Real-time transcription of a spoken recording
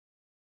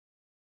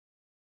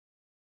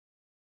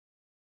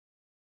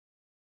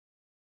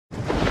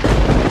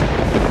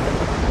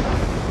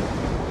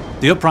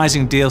The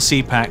Uprising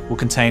DLC pack will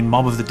contain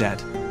Mob of the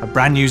Dead, a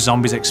brand new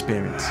zombies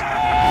experience.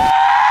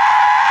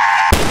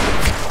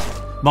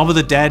 Mob of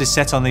the Dead is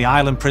set on the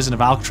island prison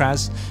of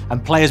Alcatraz,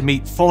 and players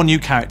meet 4 new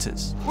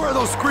characters. Where are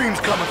those screams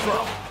coming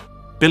from?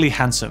 Billy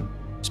Handsome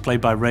is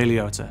played by Ray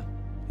Liotta.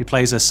 He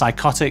plays a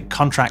psychotic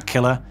contract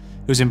killer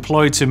who's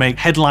employed to make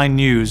headline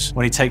news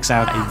when he takes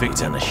out a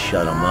victim. Gonna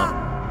shut him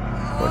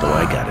up, or do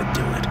I gotta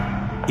do it?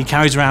 He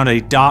carries around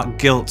a dark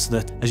guilt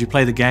that, as you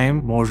play the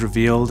game, more is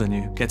revealed and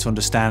you get to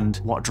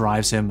understand what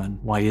drives him and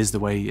why he is the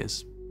way he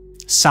is.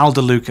 Sal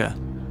DeLuca.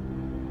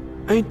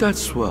 Ain't that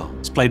swell?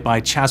 It's played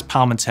by Chaz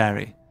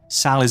Palminteri.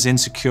 Sal is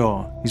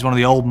insecure. He's one of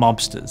the old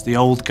mobsters, the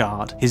old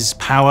guard. His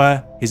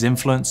power, his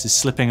influence is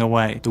slipping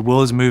away. The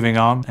world is moving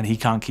on and he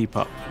can't keep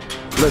up.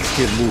 Let's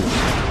get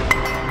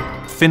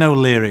moving. Finn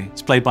O'Leary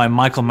is played by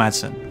Michael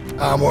Madsen.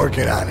 I'm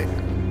working on it.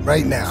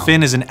 Right now.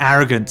 Finn is an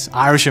arrogant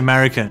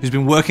Irish-American who's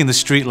been working the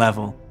street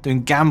level,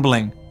 doing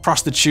gambling,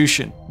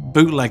 prostitution,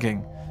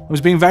 bootlegging, and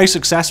was being very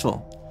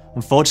successful.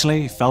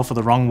 Unfortunately, he fell for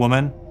the wrong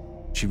woman.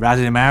 She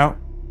ratted him out.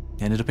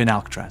 He ended up in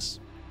Alcatraz.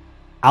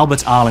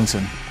 Albert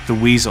Arlington, the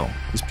Weasel,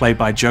 is played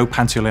by Joe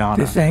Pantoliano.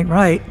 This ain't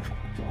right.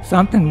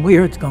 Something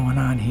weird's going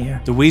on here.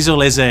 The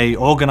Weasel is an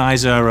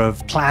organizer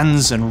of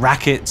plans and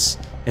rackets.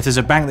 If there's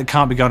a bank that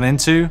can't be gotten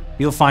into,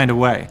 he'll find a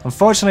way.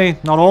 Unfortunately,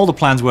 not all the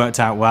plans worked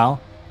out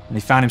well, and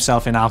he found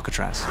himself in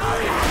Alcatraz.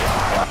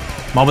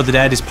 Mob of the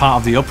Dead is part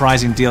of the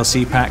Uprising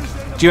DLC pack,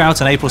 due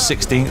out on April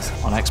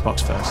 16th on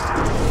Xbox First.